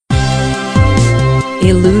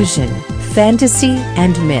illusion, fantasy,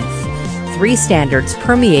 and myth. Three standards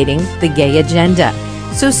permeating the gay agenda.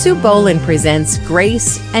 So Sue Boland presents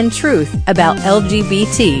Grace and Truth about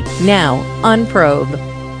LGBT now on Probe.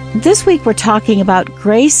 This week we're talking about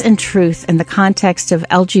grace and truth in the context of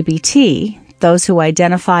LGBT, those who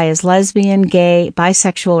identify as lesbian, gay,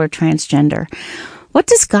 bisexual, or transgender. What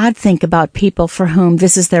does God think about people for whom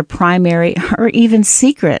this is their primary or even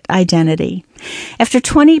secret identity? After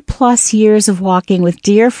 20-plus years of walking with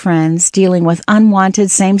dear friends dealing with unwanted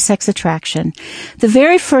same-sex attraction, the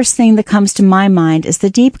very first thing that comes to my mind is the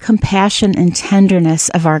deep compassion and tenderness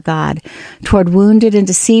of our God toward wounded and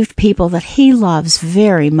deceived people that He loves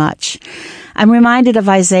very much. I'm reminded of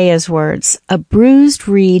Isaiah's words, "A bruised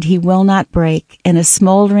reed He will not break, and a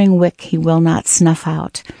smoldering wick He will not snuff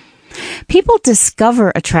out." People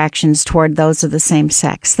discover attractions toward those of the same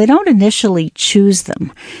sex. They don't initially choose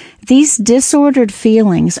them. These disordered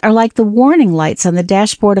feelings are like the warning lights on the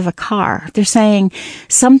dashboard of a car. They're saying,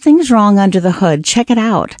 something's wrong under the hood, check it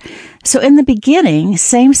out. So in the beginning,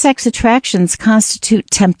 same-sex attractions constitute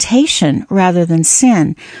temptation rather than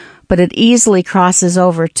sin. But it easily crosses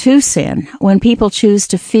over to sin when people choose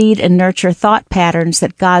to feed and nurture thought patterns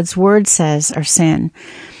that God's Word says are sin.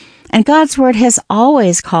 And God's Word has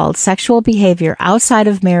always called sexual behavior outside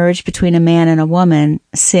of marriage between a man and a woman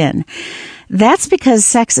sin. That's because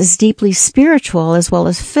sex is deeply spiritual as well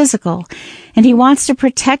as physical, and He wants to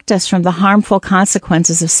protect us from the harmful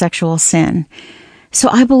consequences of sexual sin. So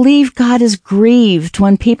I believe God is grieved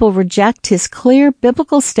when people reject His clear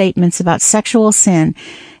biblical statements about sexual sin,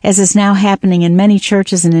 as is now happening in many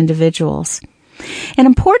churches and individuals. An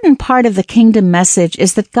important part of the kingdom message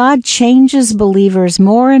is that God changes believers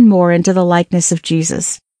more and more into the likeness of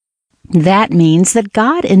Jesus. That means that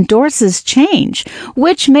God endorses change,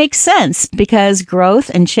 which makes sense because growth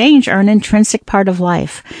and change are an intrinsic part of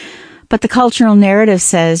life. But the cultural narrative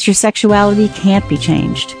says your sexuality can't be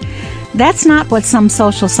changed. That's not what some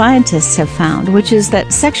social scientists have found, which is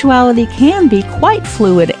that sexuality can be quite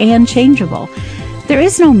fluid and changeable. There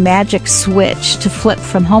is no magic switch to flip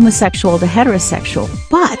from homosexual to heterosexual,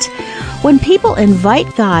 but when people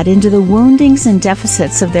invite God into the woundings and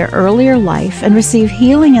deficits of their earlier life and receive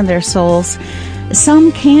healing in their souls,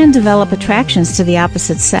 some can develop attractions to the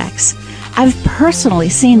opposite sex. I've personally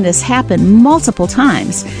seen this happen multiple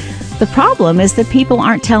times. The problem is that people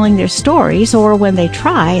aren't telling their stories, or when they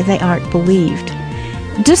try, they aren't believed.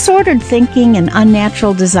 Disordered thinking and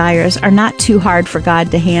unnatural desires are not too hard for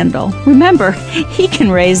God to handle. Remember, He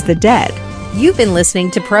can raise the dead. You've been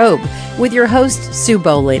listening to Probe with your host, Sue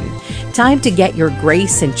Boland. Time to get your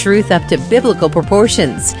grace and truth up to biblical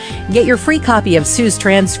proportions. Get your free copy of Sue's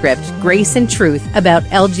transcript, Grace and Truth about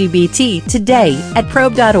LGBT, today at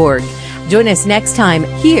probe.org. Join us next time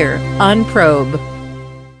here on Probe.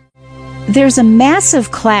 There's a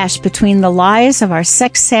massive clash between the lies of our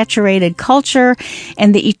sex-saturated culture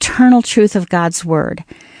and the eternal truth of God's Word.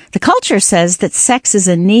 The culture says that sex is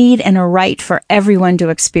a need and a right for everyone to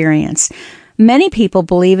experience. Many people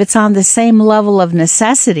believe it's on the same level of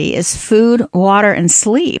necessity as food, water, and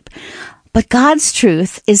sleep. But God's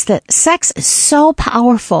truth is that sex is so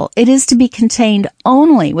powerful, it is to be contained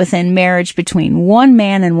only within marriage between one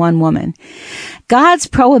man and one woman. God's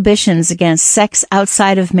prohibitions against sex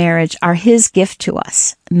outside of marriage are His gift to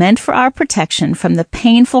us, meant for our protection from the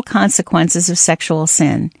painful consequences of sexual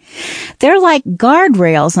sin. They're like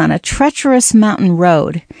guardrails on a treacherous mountain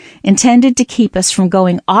road, intended to keep us from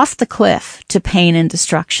going off the cliff to pain and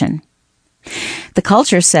destruction. The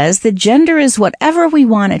culture says that gender is whatever we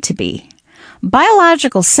want it to be.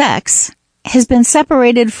 Biological sex has been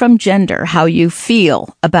separated from gender, how you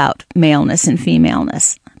feel about maleness and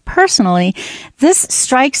femaleness. Personally, this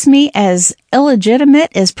strikes me as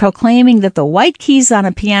illegitimate as proclaiming that the white keys on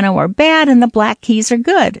a piano are bad and the black keys are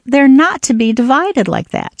good. They're not to be divided like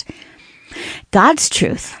that. God's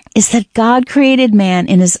truth is that God created man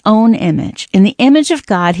in His own image. In the image of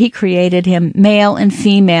God, He created him, male and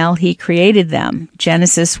female, He created them.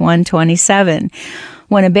 Genesis 1:27.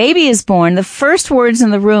 When a baby is born, the first words in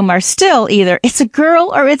the room are still either it's a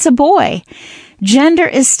girl or it's a boy. Gender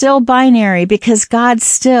is still binary because God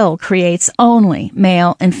still creates only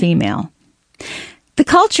male and female. The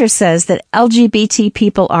culture says that LGBT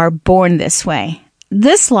people are born this way.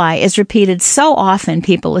 This lie is repeated so often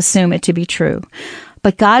people assume it to be true.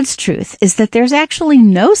 But God's truth is that there's actually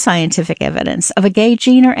no scientific evidence of a gay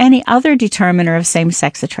gene or any other determiner of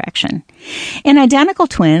same-sex attraction. In identical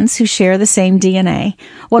twins who share the same DNA,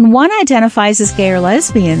 when one identifies as gay or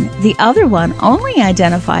lesbian, the other one only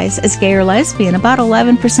identifies as gay or lesbian about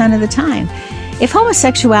 11% of the time. If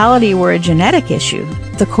homosexuality were a genetic issue,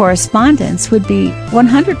 the correspondence would be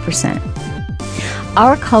 100%.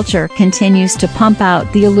 Our culture continues to pump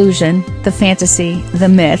out the illusion, the fantasy, the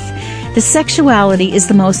myth, that sexuality is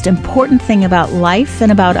the most important thing about life and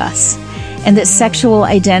about us, and that sexual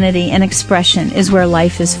identity and expression is where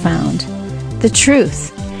life is found. The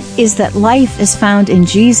truth is that life is found in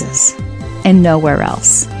Jesus and nowhere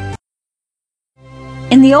else.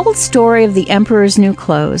 In the old story of the Emperor's New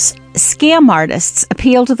Clothes, scam artists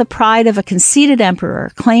appeal to the pride of a conceited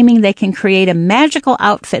emperor, claiming they can create a magical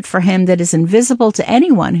outfit for him that is invisible to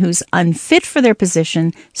anyone who's unfit for their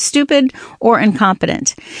position, stupid, or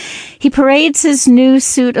incompetent. He parades his new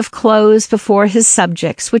suit of clothes before his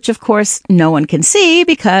subjects, which of course no one can see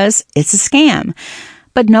because it's a scam.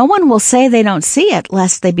 But no one will say they don't see it,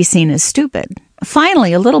 lest they be seen as stupid.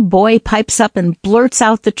 Finally, a little boy pipes up and blurts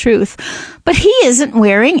out the truth, but he isn't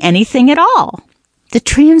wearing anything at all. The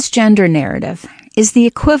transgender narrative is the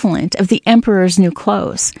equivalent of the Emperor's New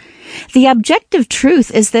Clothes. The objective truth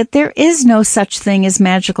is that there is no such thing as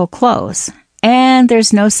magical clothes, and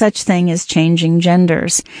there's no such thing as changing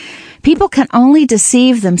genders. People can only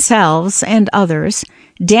deceive themselves and others,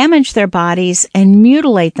 damage their bodies, and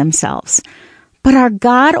mutilate themselves. But our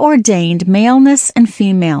God-ordained maleness and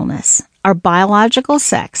femaleness, our biological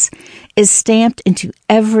sex, is stamped into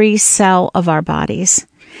every cell of our bodies.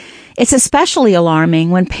 It's especially alarming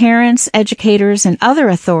when parents, educators, and other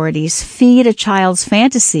authorities feed a child's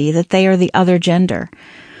fantasy that they are the other gender.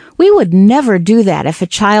 We would never do that if a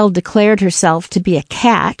child declared herself to be a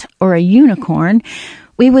cat or a unicorn.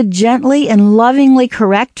 We would gently and lovingly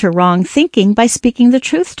correct her wrong thinking by speaking the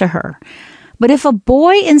truth to her. But if a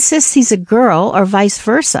boy insists he's a girl or vice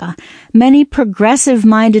versa, many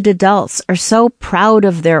progressive-minded adults are so proud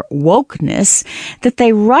of their wokeness that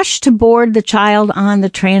they rush to board the child on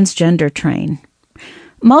the transgender train.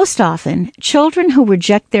 Most often, children who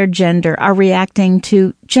reject their gender are reacting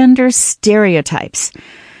to gender stereotypes.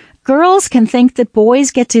 Girls can think that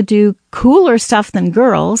boys get to do cooler stuff than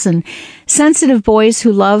girls, and sensitive boys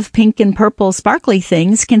who love pink and purple sparkly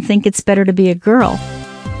things can think it's better to be a girl.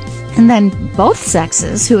 And then both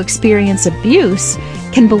sexes who experience abuse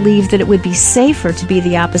can believe that it would be safer to be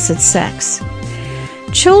the opposite sex.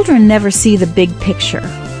 Children never see the big picture,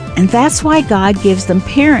 and that's why God gives them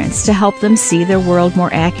parents to help them see their world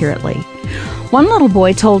more accurately. One little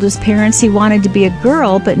boy told his parents he wanted to be a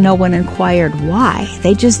girl, but no one inquired why.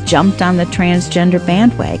 They just jumped on the transgender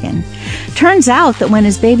bandwagon. Turns out that when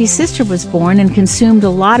his baby sister was born and consumed a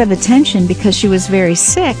lot of attention because she was very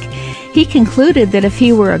sick, he concluded that if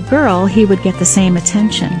he were a girl, he would get the same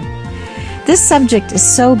attention. This subject is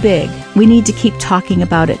so big, we need to keep talking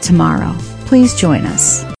about it tomorrow. Please join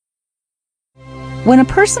us. When a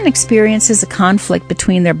person experiences a conflict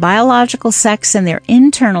between their biological sex and their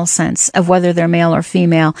internal sense of whether they're male or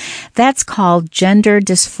female, that's called gender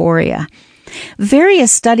dysphoria.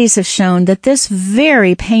 Various studies have shown that this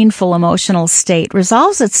very painful emotional state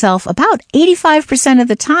resolves itself about 85% of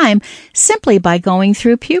the time simply by going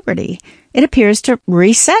through puberty. It appears to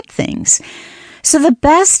reset things. So the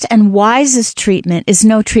best and wisest treatment is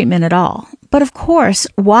no treatment at all. But of course,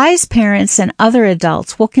 wise parents and other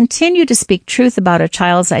adults will continue to speak truth about a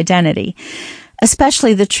child's identity,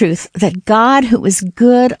 especially the truth that God, who is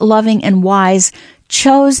good, loving, and wise,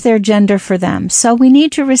 chose their gender for them, so we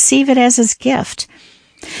need to receive it as his gift.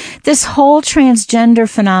 This whole transgender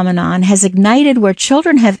phenomenon has ignited where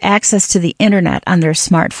children have access to the internet on their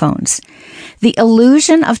smartphones. The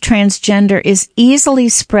illusion of transgender is easily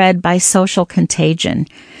spread by social contagion.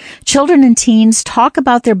 Children and teens talk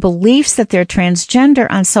about their beliefs that they're transgender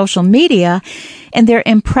on social media, and their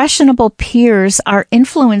impressionable peers are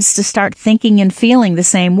influenced to start thinking and feeling the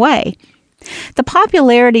same way. The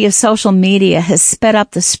popularity of social media has sped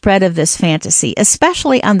up the spread of this fantasy,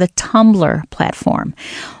 especially on the Tumblr platform.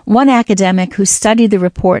 One academic who studied the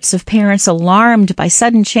reports of parents alarmed by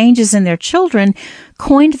sudden changes in their children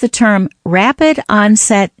coined the term rapid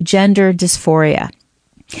onset gender dysphoria.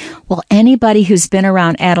 Well, anybody who's been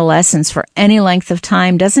around adolescents for any length of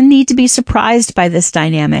time doesn't need to be surprised by this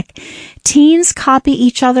dynamic. Teens copy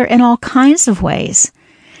each other in all kinds of ways.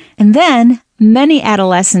 And then, many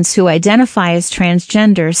adolescents who identify as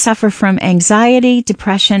transgender suffer from anxiety,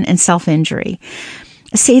 depression, and self-injury.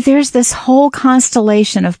 See, there's this whole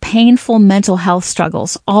constellation of painful mental health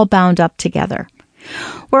struggles all bound up together.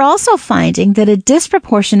 We're also finding that a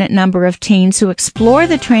disproportionate number of teens who explore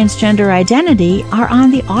the transgender identity are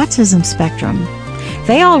on the autism spectrum.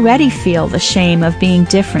 They already feel the shame of being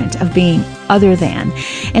different, of being other than,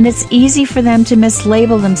 and it's easy for them to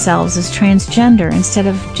mislabel themselves as transgender instead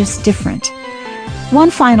of just different.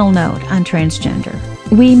 One final note on transgender.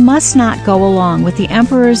 We must not go along with the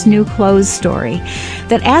emperor's new clothes story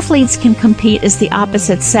that athletes can compete as the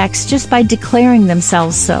opposite sex just by declaring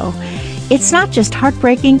themselves so. It's not just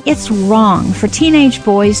heartbreaking, it's wrong for teenage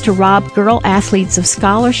boys to rob girl athletes of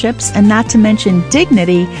scholarships and not to mention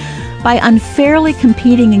dignity by unfairly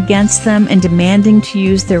competing against them and demanding to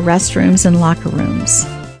use their restrooms and locker rooms.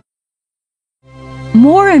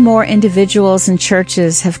 More and more individuals and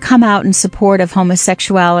churches have come out in support of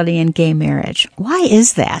homosexuality and gay marriage. Why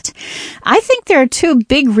is that? I think there are two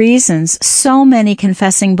big reasons so many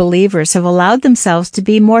confessing believers have allowed themselves to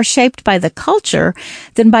be more shaped by the culture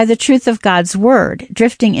than by the truth of God's Word,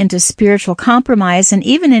 drifting into spiritual compromise and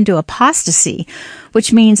even into apostasy,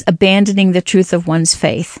 which means abandoning the truth of one's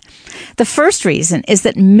faith. The first reason is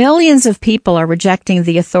that millions of people are rejecting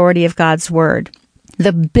the authority of God's Word.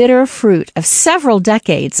 The bitter fruit of several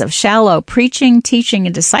decades of shallow preaching, teaching,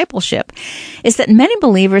 and discipleship is that many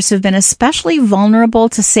believers have been especially vulnerable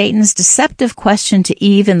to Satan's deceptive question to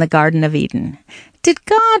Eve in the Garden of Eden. Did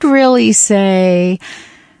God really say?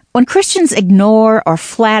 When Christians ignore or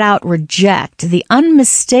flat out reject the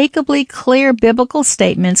unmistakably clear biblical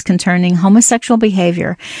statements concerning homosexual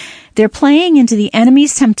behavior, they're playing into the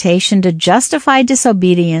enemy's temptation to justify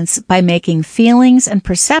disobedience by making feelings and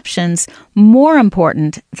perceptions more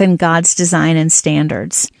important than God's design and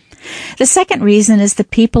standards. The second reason is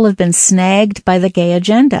that people have been snagged by the gay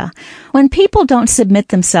agenda. When people don't submit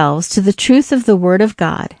themselves to the truth of the Word of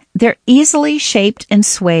God, they're easily shaped and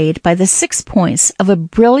swayed by the 6 points of a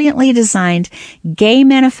brilliantly designed gay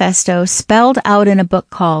manifesto spelled out in a book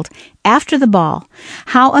called After the Ball: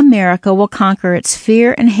 How America Will Conquer Its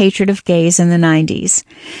Fear and Hatred of Gays in the 90s.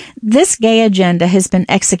 This gay agenda has been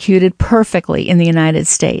executed perfectly in the United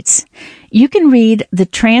States. You can read the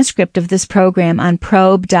transcript of this program on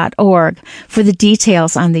probe.org for the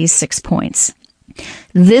details on these 6 points.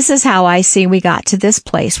 This is how I see we got to this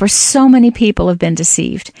place where so many people have been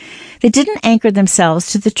deceived. They didn't anchor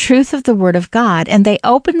themselves to the truth of the Word of God, and they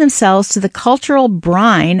opened themselves to the cultural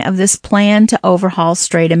brine of this plan to overhaul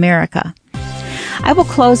straight America. I will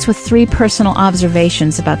close with 3 personal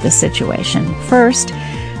observations about this situation. First,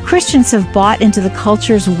 Christians have bought into the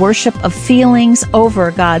culture's worship of feelings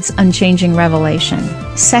over God's unchanging revelation.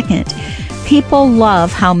 Second, people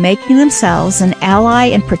love how making themselves an ally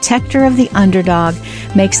and protector of the underdog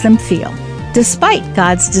makes them feel, despite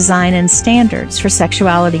God's design and standards for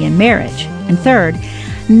sexuality and marriage. And third,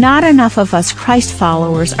 not enough of us Christ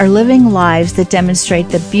followers are living lives that demonstrate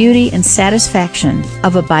the beauty and satisfaction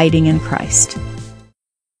of abiding in Christ.